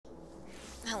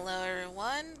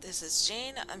this is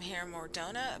Jane. I'm here in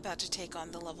Mordona, about to take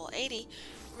on the level 80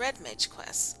 Red Mage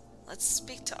quest. Let's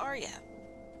speak to Arya.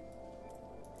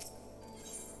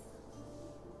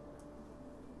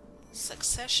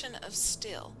 Succession of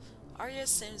Steel. Arya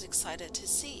seems excited to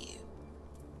see you.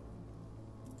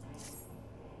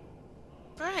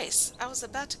 Bryce, I was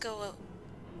about to go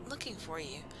looking for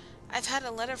you. I've had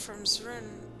a letter from Zrun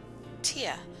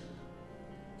Tia,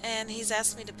 and he's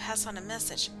asked me to pass on a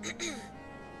message.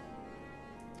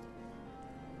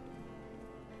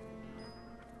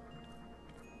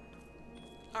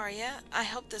 Arya, I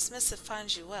hope this missive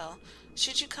finds you well.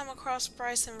 Should you come across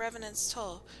Bryce in Revenant's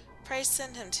Toll, pray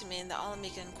send him to me in the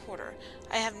Alamigan Quarter.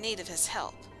 I have need of his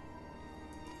help.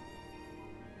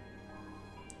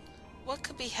 What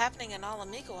could be happening in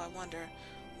Alamigo, I wonder?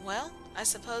 Well, I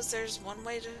suppose there's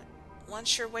one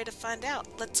sure way to find out.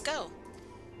 Let's go.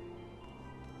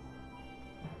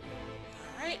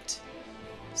 Alright.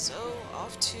 So,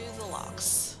 off to the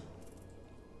locks.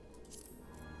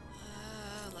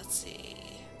 Let's see.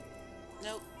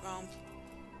 Nope, wrong.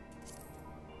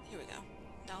 Here we go.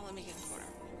 Alamigan Quarter.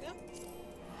 Here we go.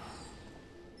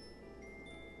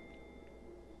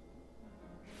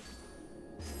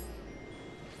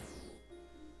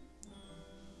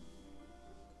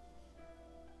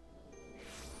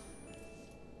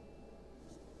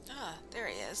 Ah, there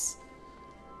he is.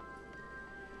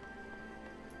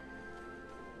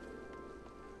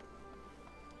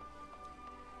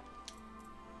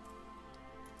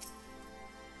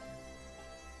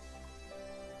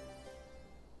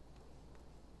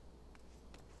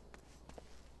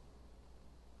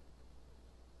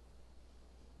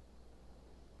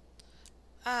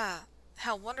 Ah,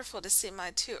 how wonderful to see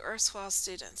my two erstwhile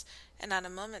students, and not a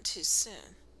moment too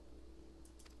soon.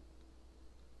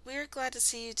 We are glad to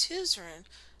see you too, Zrun,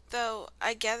 though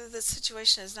I gather the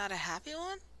situation is not a happy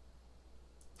one?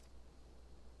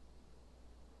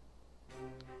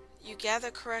 You gather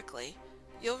correctly.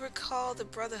 You'll recall the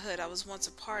brotherhood I was once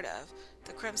a part of,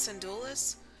 the Crimson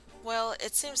Duelists? Well,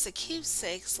 it seems the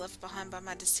keepsakes left behind by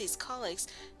my deceased colleagues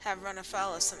have run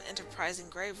afoul of some enterprising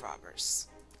grave robbers.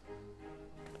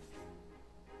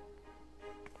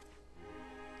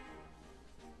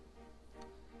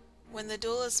 When the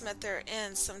duelists met their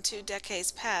end some 2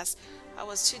 decades past, I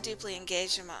was too deeply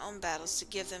engaged in my own battles to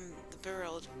give them the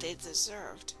burial they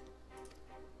deserved.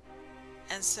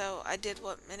 And so I did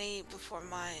what many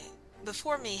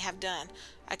before me have done.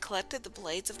 I collected the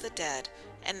blades of the dead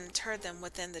and interred them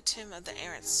within the tomb of the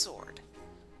errant sword.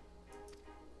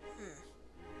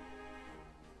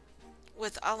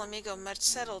 With Alamigo much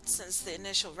settled since the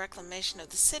initial reclamation of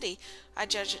the city, I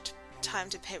judged it time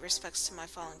to pay respects to my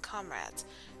fallen comrades.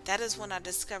 That is when I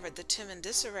discovered the tomb in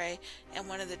disarray and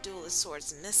one of the duelist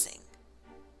swords missing.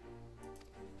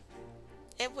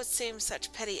 It would seem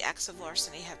such petty acts of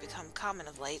larceny have become common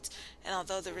of late, and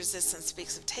although the resistance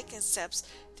speaks of taking steps,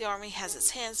 the army has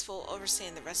its hands full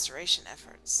overseeing the restoration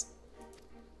efforts.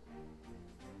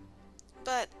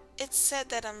 But it's said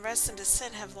that unrest and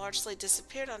dissent have largely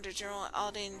disappeared under General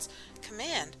Aldine's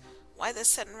command. Why the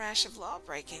sudden rash of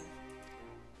law-breaking?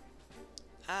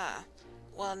 Ah,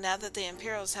 well, now that the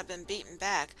Imperials have been beaten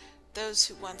back, those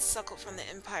who once suckled from the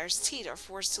Empire's teat are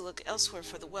forced to look elsewhere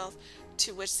for the wealth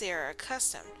to which they are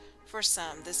accustomed. For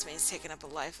some, this means taking up a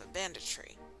life of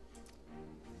banditry.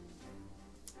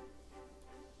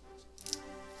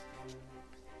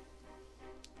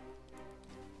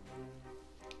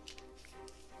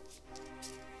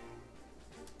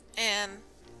 And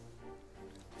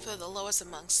for the lowest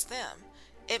amongst them,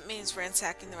 it means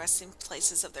ransacking the resting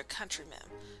places of their countrymen,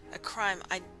 a crime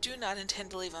I do not intend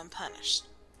to leave unpunished.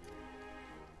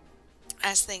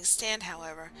 As things stand,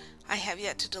 however, I have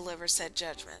yet to deliver said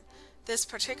judgment. This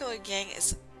particular gang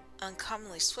is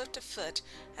uncommonly swift of foot,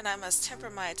 and I must temper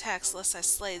my attacks lest I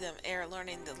slay them ere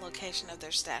learning the location of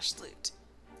their stashed loot.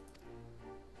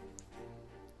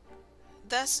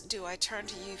 Thus do I turn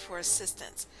to you for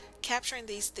assistance. Capturing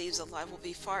these thieves alive will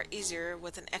be far easier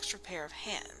with an extra pair of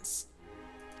hands.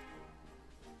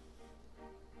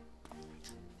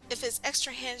 If it's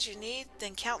extra hands you need,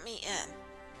 then count me in.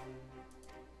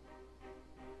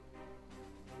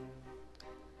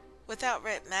 Without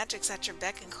red magics at your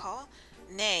beck and call?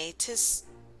 Nay, 'tis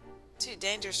too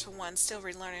dangerous for one still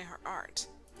relearning her art.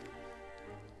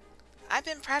 I've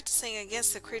been practicing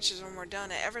against the creatures of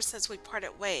Mordona ever since we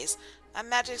parted ways. My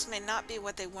magics may not be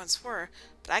what they once were,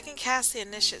 but I can cast the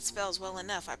initiate spells well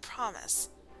enough, I promise.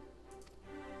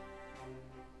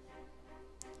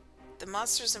 The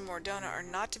monsters in Mordona are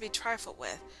not to be trifled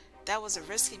with. That was a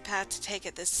risky path to take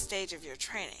at this stage of your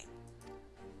training.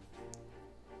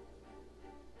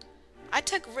 I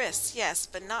took risks, yes,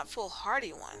 but not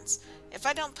foolhardy ones. If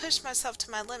I don't push myself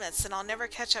to my limits, then I'll never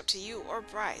catch up to you or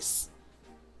Bryce.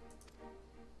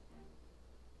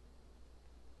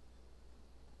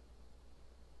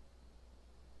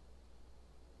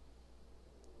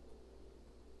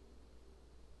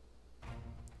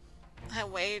 I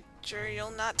wager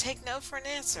you'll not take no for an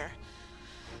answer.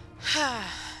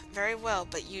 Very well,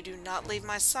 but you do not leave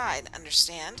my side,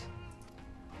 understand?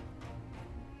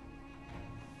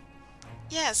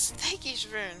 Yes, thank you,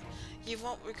 Shroon. You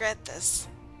won't regret this.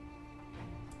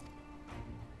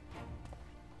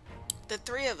 The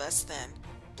three of us, then.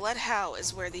 Bloodhow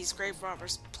is where these grave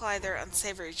robbers ply their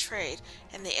unsavory trade,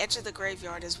 and the edge of the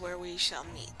graveyard is where we shall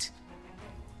meet.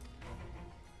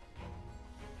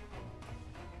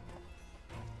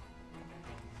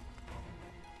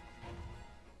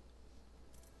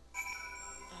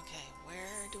 Okay,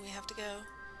 where do we have to go?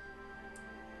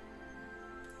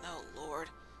 Oh, Lord.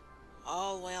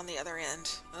 All the way on the other end.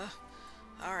 Ugh.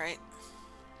 Alright.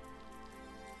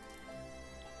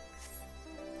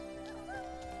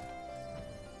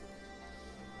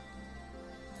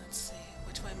 Let's see.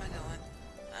 Which way am I going?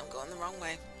 I'm going the wrong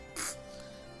way.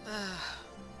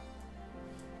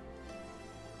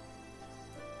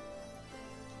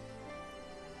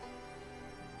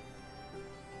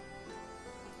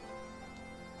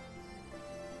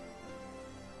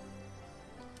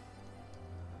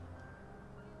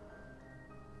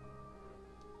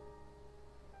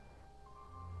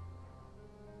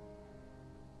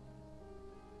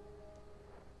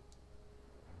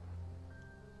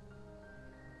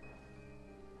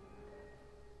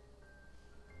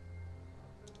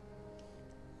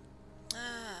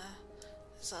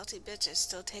 Salty bitch is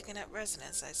still taking up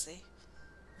residence, I see.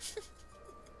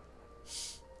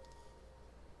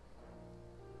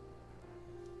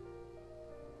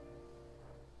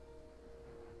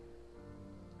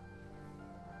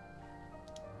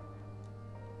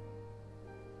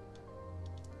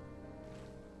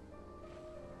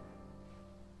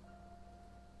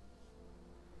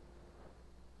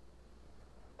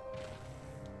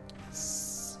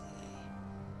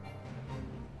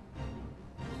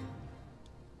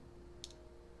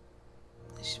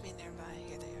 Should be nearby.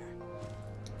 Here they are.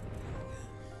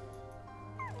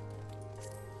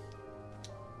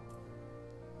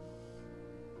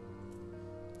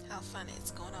 How funny,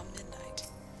 it's going on midnight.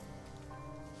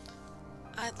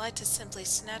 I'd like to simply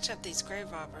snatch up these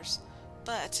grave robbers,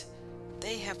 but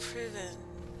they have proven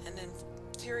an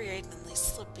infuriatingly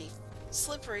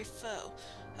slippery foe,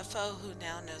 a foe who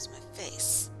now knows my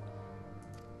face.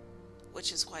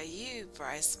 Which is why you,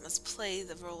 Bryce, must play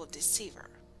the role of deceiver.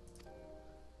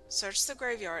 Search the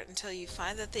graveyard until you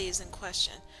find the thieves in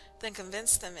question, then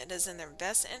convince them it is in their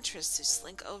best interest to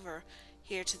slink over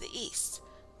here to the east.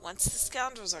 Once the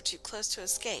scoundrels are too close to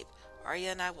escape,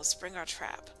 Arya and I will spring our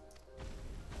trap.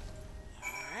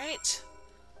 Alright.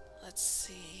 Let's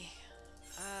see.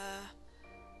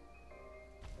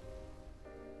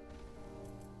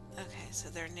 Okay, so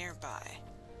they're nearby.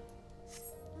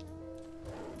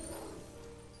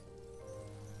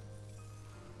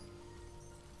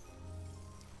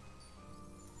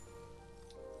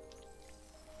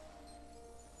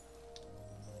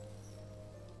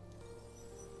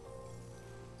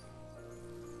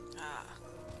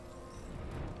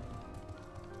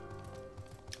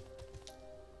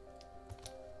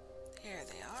 Here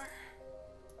they are.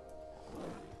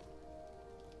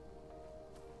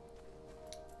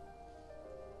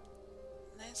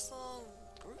 Nice little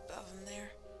group of them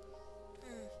there.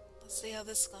 Let's see how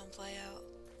this is gonna play out.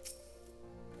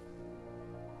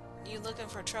 You looking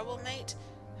for trouble, mate?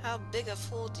 How big a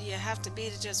fool do you have to be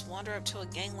to just wander up to a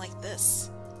gang like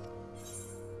this?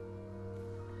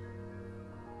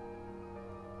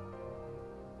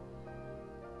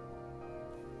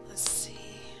 Let's see.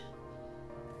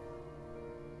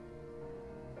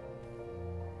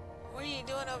 What are you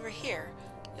doing over here?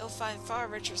 You'll find far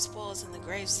richer spoils in the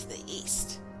graves to the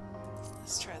east.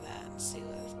 Let's try that and see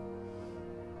what...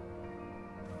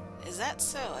 Is that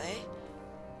so, eh?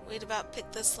 We'd about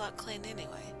picked this lot clean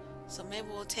anyway, so maybe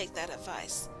we'll take that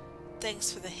advice.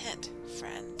 Thanks for the hint,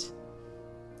 friend.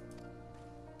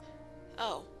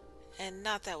 Oh, and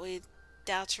not that we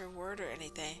doubt your word or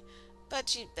anything,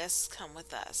 but you'd best come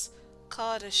with us.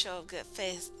 Call it a show of good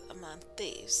faith among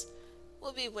thieves.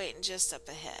 We'll be waiting just up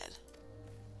ahead.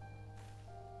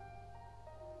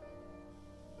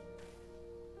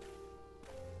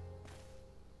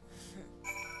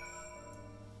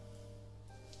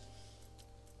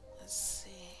 Let's see.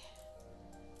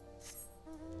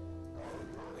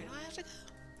 Where do I have to go?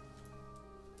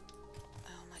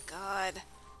 Oh my god.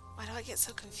 Why do I get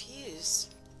so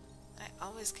confused? I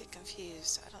always get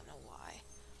confused. I don't know why.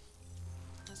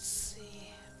 Let's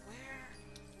see. Where?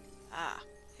 Ah,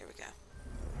 here we go.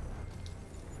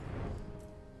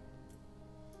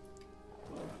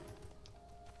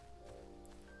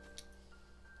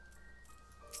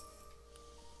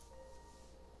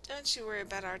 Don't you worry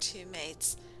about our two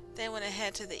mates. They went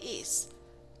ahead to the east,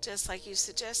 just like you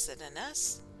suggested, and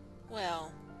us?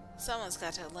 Well, someone's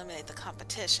got to eliminate the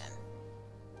competition.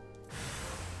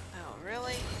 Oh,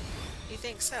 really? You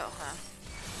think so, huh?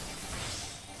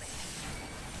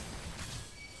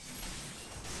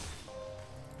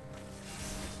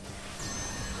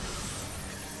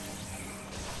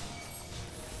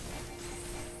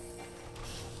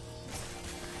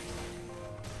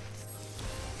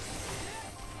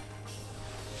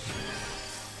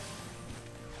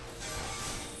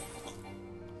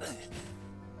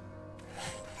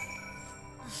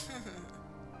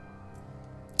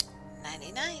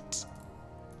 Nighty night.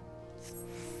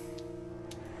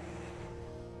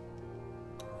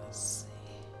 Let's see.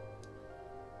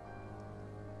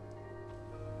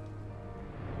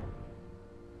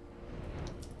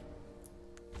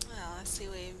 Well, I see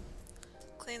we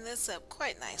cleaned this up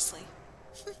quite nicely.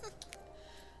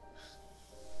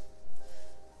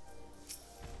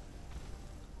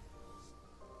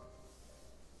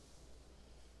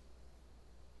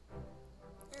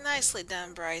 Nicely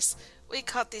done, Bryce. We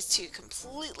caught these two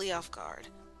completely off guard.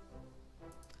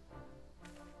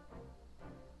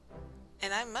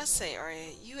 And I must say,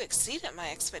 Arya, you exceeded my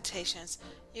expectations.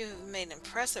 You have made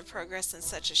impressive progress in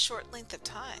such a short length of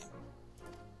time.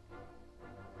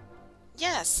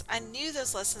 Yes, I knew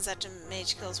those lessons after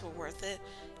Mage Guilds were worth it,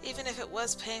 even if it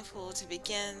was painful to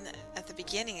begin at the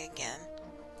beginning again.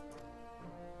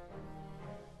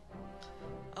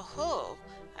 Oh-ho!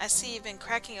 I see you've been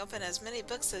cracking open as many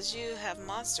books as you have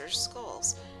monster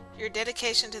skulls. Your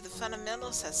dedication to the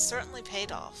fundamentals has certainly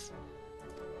paid off.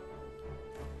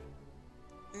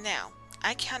 Now,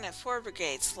 I counted 4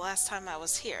 brigades the last time I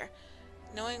was here.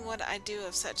 Knowing what I do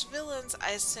of such villains,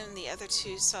 I assume the other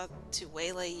 2 sought to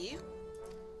waylay you?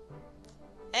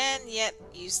 And yet,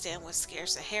 you stand with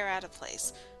scarce a hair out of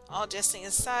place. All jesting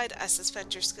aside, I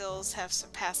suspect your skills have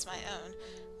surpassed my own.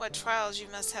 What trials you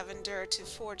must have endured to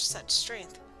forge such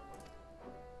strength.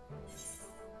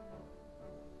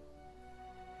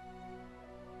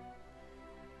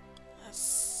 Let's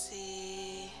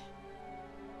see...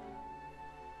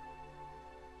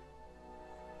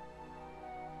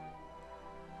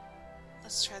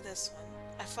 Let's try this one.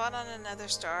 I fought on another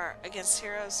star against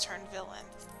heroes turned villain.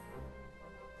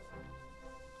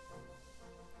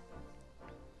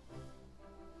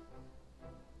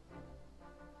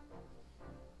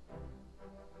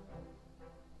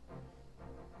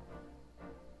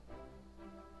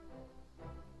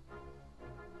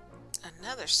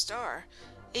 Another star?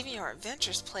 Even your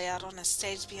adventures play out on a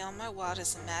stage beyond my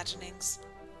wildest imaginings.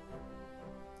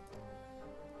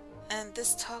 And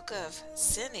this talk of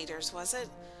sin eaters, was it?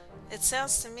 It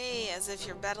sounds to me as if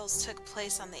your battles took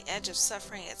place on the edge of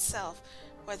suffering itself,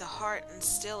 where the heart and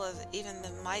steel of even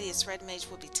the mightiest red mage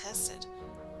will be tested.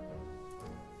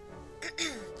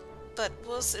 But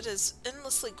whilst it is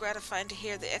endlessly gratifying to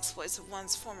hear the exploits of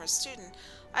one's former student,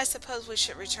 I suppose we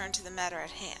should return to the matter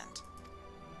at hand.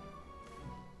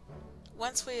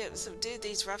 Once we have subdued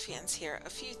these ruffians here, a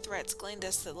few threats gleaned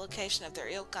us the location of their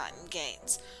ill-gotten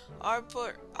gains,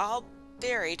 all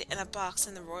buried in a box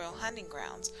in the royal hunting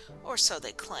grounds, or so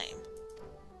they claim.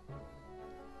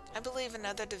 I believe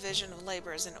another division of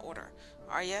labor is in order.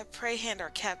 Arya, pray hand our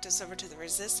captives over to the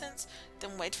resistance,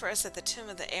 then wait for us at the Tomb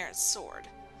of the Errant Sword.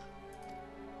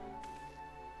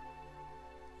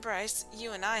 Bryce,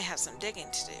 you and I have some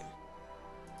digging to do.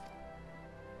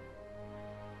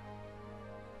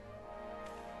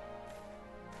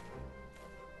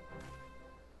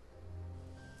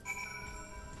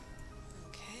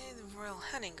 Royal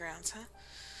hunting grounds, huh?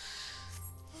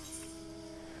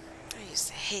 I used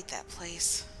to hate that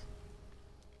place.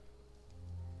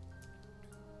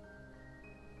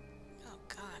 Oh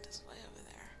god, it's way over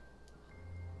there.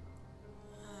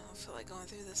 I don't feel like going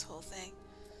through this whole thing.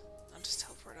 I'll just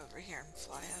teleport over here and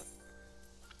fly up.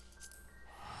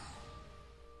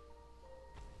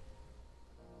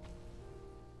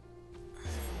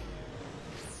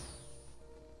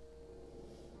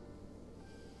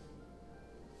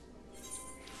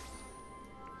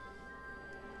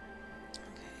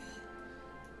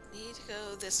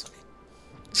 Go this way.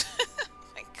 Oh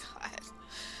my god.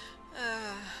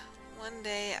 One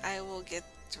day I will get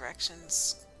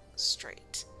directions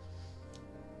straight.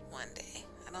 One day.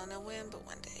 I don't know when, but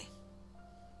one day.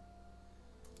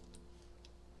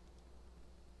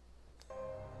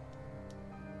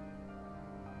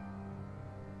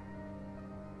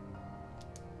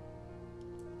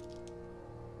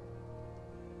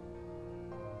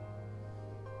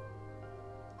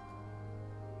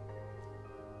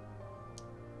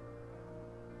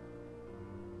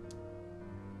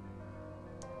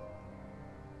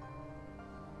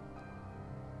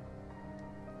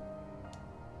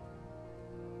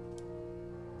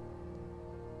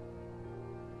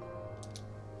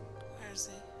 Where is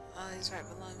he? Oh, he's right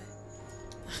below me.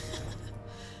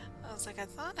 I was like, I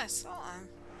thought I saw him.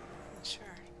 I'm not sure.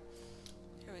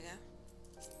 Here we go.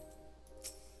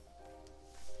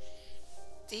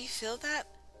 Do you feel that?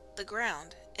 The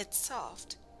ground. It's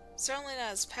soft. Certainly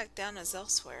not as packed down as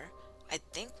elsewhere. I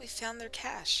think we found their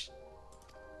cache.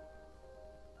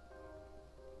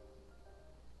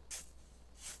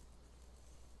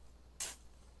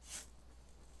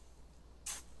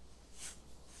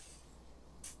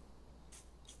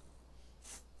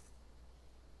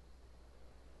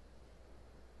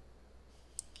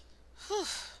 Whew.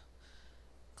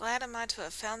 Glad am I to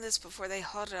have found this before they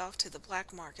hauled it off to the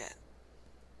black market.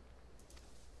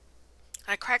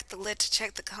 I cracked the lid to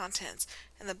check the contents,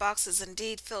 and the box is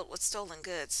indeed filled with stolen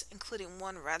goods, including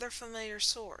one rather familiar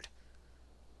sword.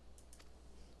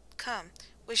 Come,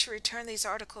 we should return these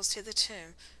articles to the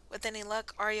tomb. With any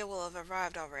luck, Arya will have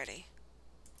arrived already.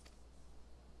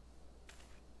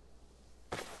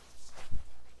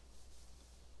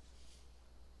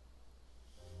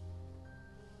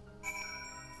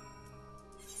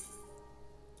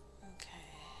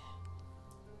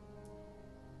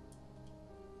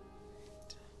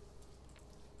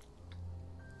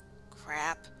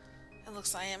 Crap. It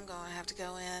looks like I am going to have to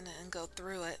go in and go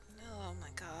through it. Oh my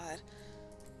god.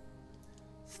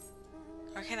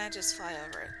 Or can I just fly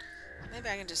over it? Maybe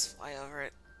I can just fly over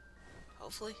it.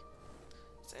 Hopefully.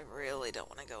 Because I really don't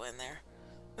want to go in there.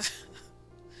 Wait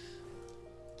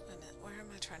a minute. Where am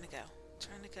I trying to go? I'm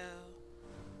trying to go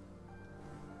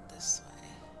this way.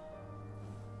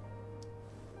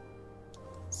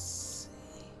 Let's see.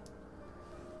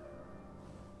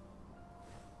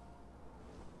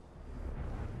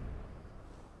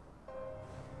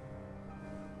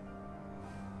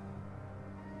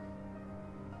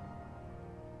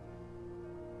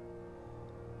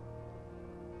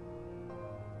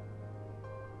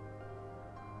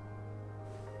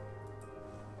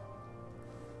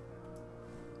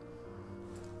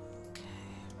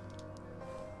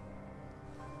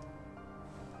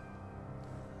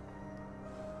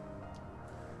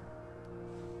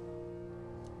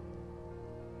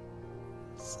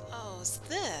 Oh, it's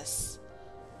this.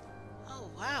 Oh,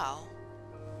 wow.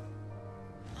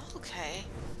 Okay.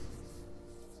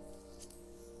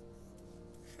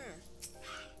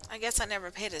 I guess I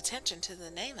never paid attention to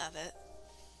the name of it.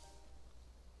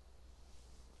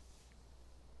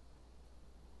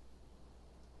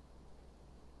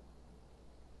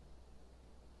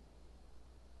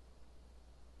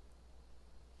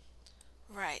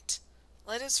 Right.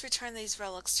 Let us return these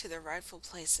relics to their rightful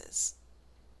places.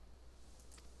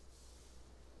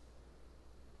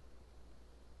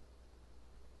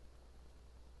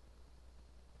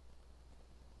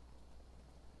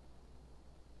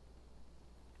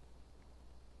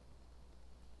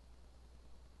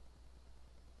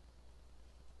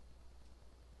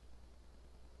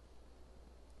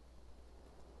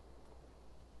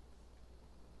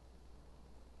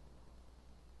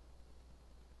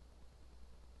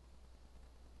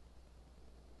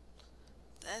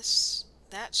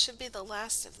 That should be the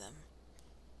last of them.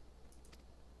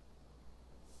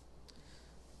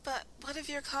 But what of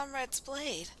your comrade's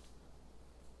blade?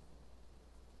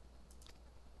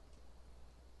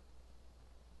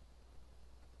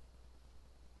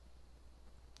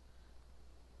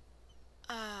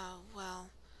 Ah, well.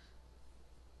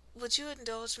 Would you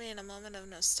indulge me in a moment of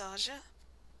nostalgia?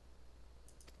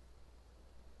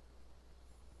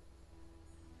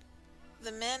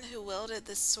 The man who wielded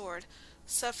this sword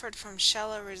suffered from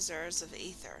shallow reserves of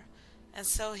ether, and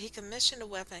so he commissioned a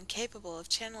weapon capable of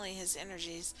channeling his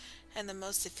energies in the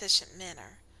most efficient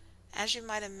manner. As you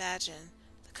might imagine,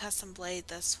 the custom blade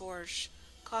thus forged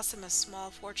cost him a small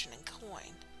fortune in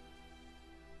coin.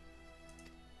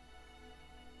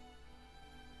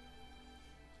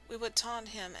 We would taunt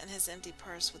him and his empty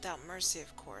purse without mercy,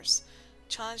 of course,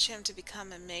 challenge him to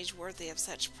become a mage worthy of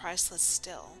such priceless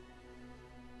still.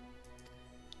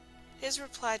 His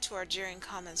reply to our jeering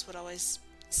comments would always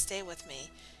stay with me.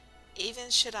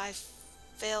 Even should I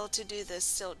fail to do this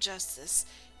still justice,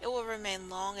 it will remain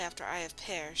long after I have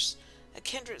perished. A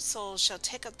kindred soul shall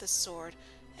take up the sword,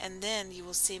 and then you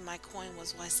will see my coin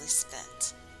was wisely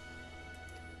spent.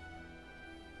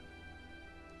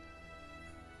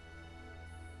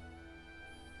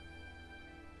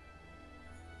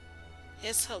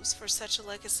 His hopes for such a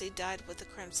legacy died with the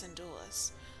Crimson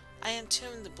Duelist. I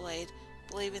entombed the blade,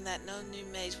 believing that no new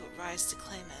mage would rise to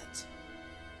claim it.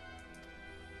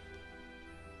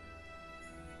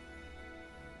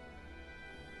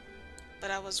 But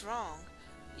I was wrong.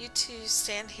 You two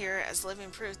stand here as living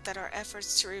proof that our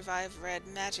efforts to revive red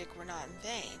magic were not in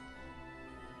vain.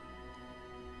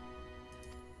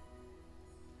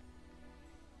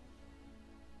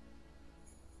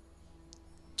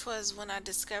 'Twas when I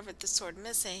discovered the sword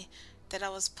missing that I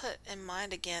was put in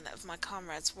mind again of my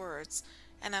comrade's words,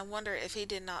 and I wonder if he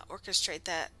did not orchestrate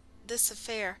this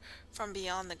affair from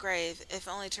beyond the grave, if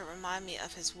only to remind me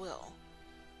of his will.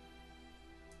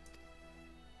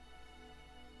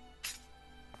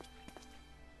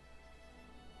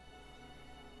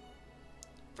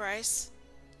 Bryce,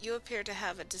 you appear to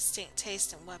have a distinct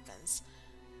taste in weapons.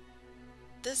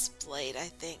 This blade, I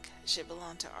think, should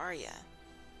belong to Arya.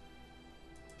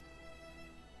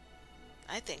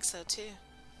 I think so too.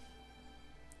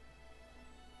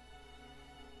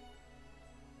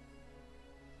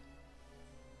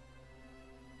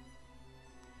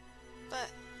 But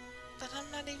I'm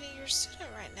not even your student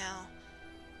right now.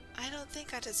 I don't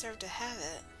think I deserve to have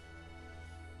it.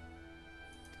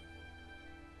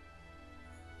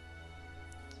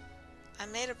 I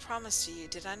made a promise to you,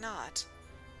 did I not?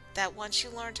 That once you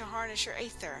learn to harness your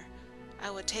aether,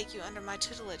 I would take you under my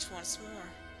tutelage once more.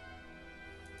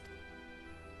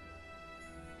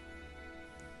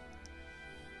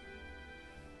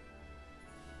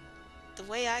 The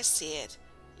way I see it,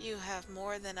 you have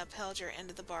more than upheld your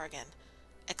end of the bargain.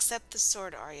 Accept the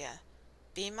sword, Arya.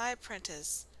 Be my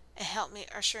apprentice, and help me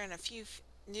usher in a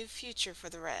new future for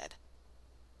the Red.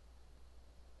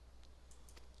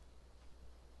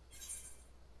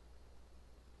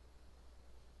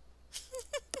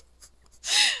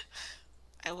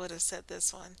 I would have said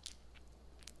this one,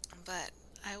 but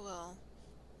I will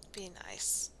be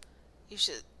nice. You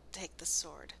should take the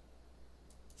sword.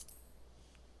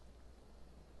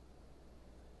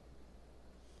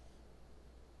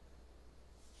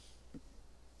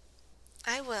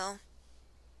 I will.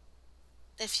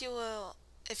 If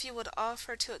you would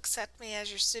offer to accept me as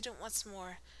your student once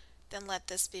more, then let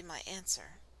this be my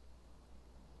answer.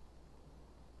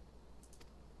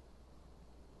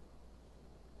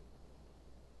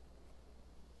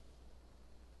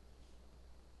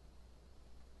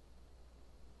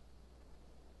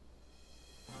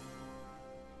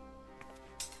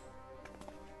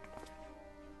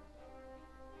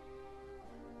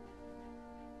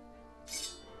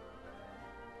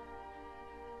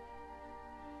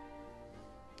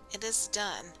 It is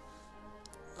done.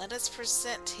 Let us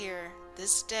present here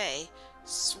this day,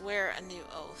 swear a new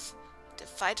oath, to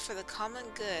fight for the common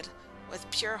good with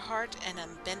pure heart and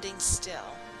unbending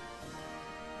still.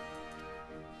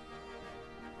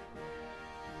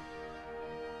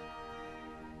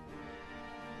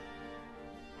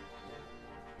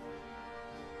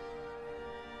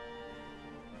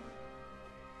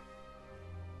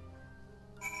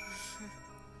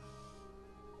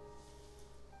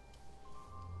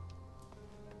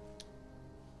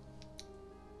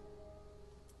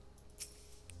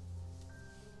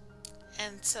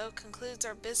 And so concludes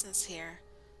our business here.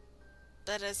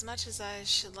 But as much as I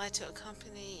should like to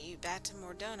accompany you back to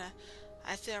Mordona,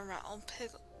 I fear my own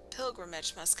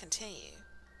pilgrimage must continue.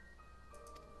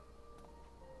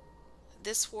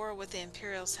 This war with the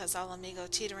Imperials has Ala Mhigo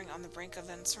teetering on the brink of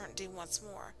uncertainty once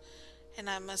more, and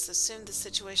I must assume the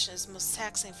situation is most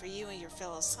taxing for you and your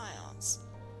fellow scions.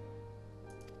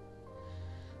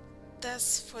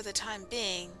 Thus, for the time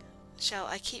being, shall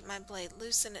I keep my blade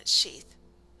loose in its sheath.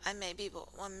 I may be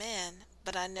but one man,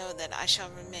 but I know that I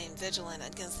shall remain vigilant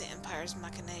against the Empire's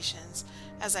machinations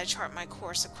as I chart my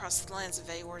course across the lands of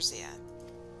Eorzea.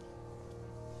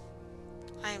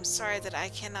 I am sorry that I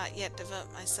cannot yet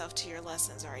devote myself to your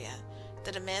lessons, Arya.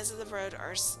 The demands of the road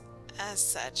are as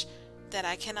such that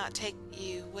I cannot take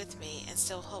you with me and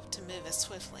still hope to move as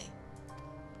swiftly.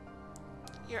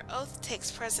 Your oath takes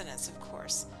precedence, of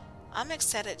course. I'm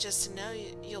excited just to know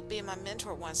you'll be my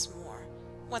mentor once more.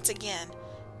 Once again,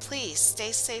 please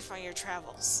stay safe on your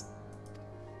travels.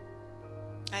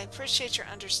 I appreciate your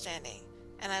understanding,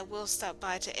 and I will stop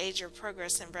by to aid your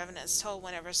progress in Revenant's Toll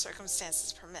whenever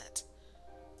circumstances permit.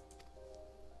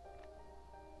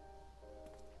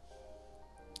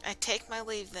 I take my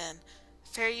leave then.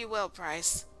 Fare you well,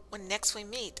 Bryce. When next we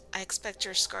meet, I expect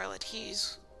your scarlet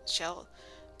hues shall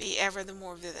be ever the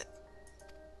more vivid.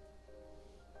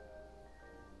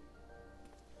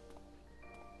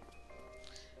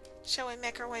 Shall we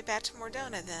make our way back to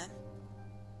Mordona then?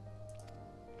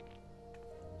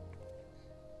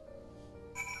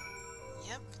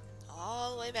 Yep,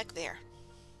 all the way back there.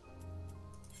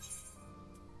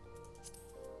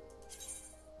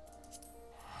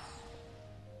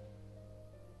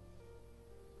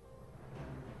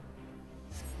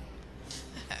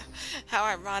 How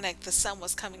ironic, the sun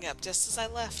was coming up just as I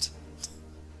left.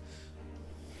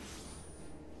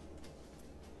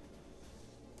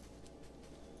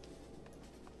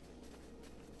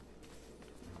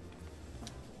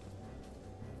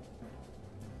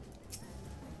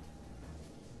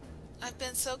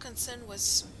 so consumed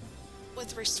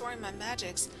with restoring my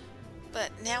magics,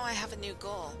 but now I have a new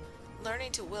goal,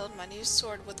 learning to wield my new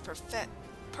sword with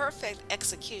perfect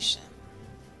execution.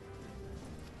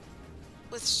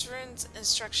 With Strune's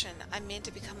instruction, I mean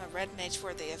to become a red mage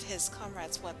worthy of his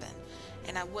comrade's weapon,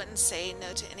 and I wouldn't say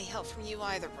no to any help from you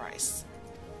either, Bryce.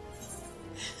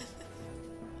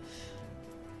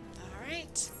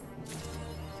 Alright.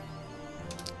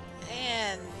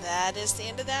 And that is the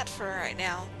end of that for right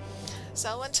now.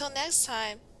 So until next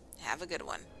time, have a good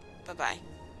one. Bye-bye.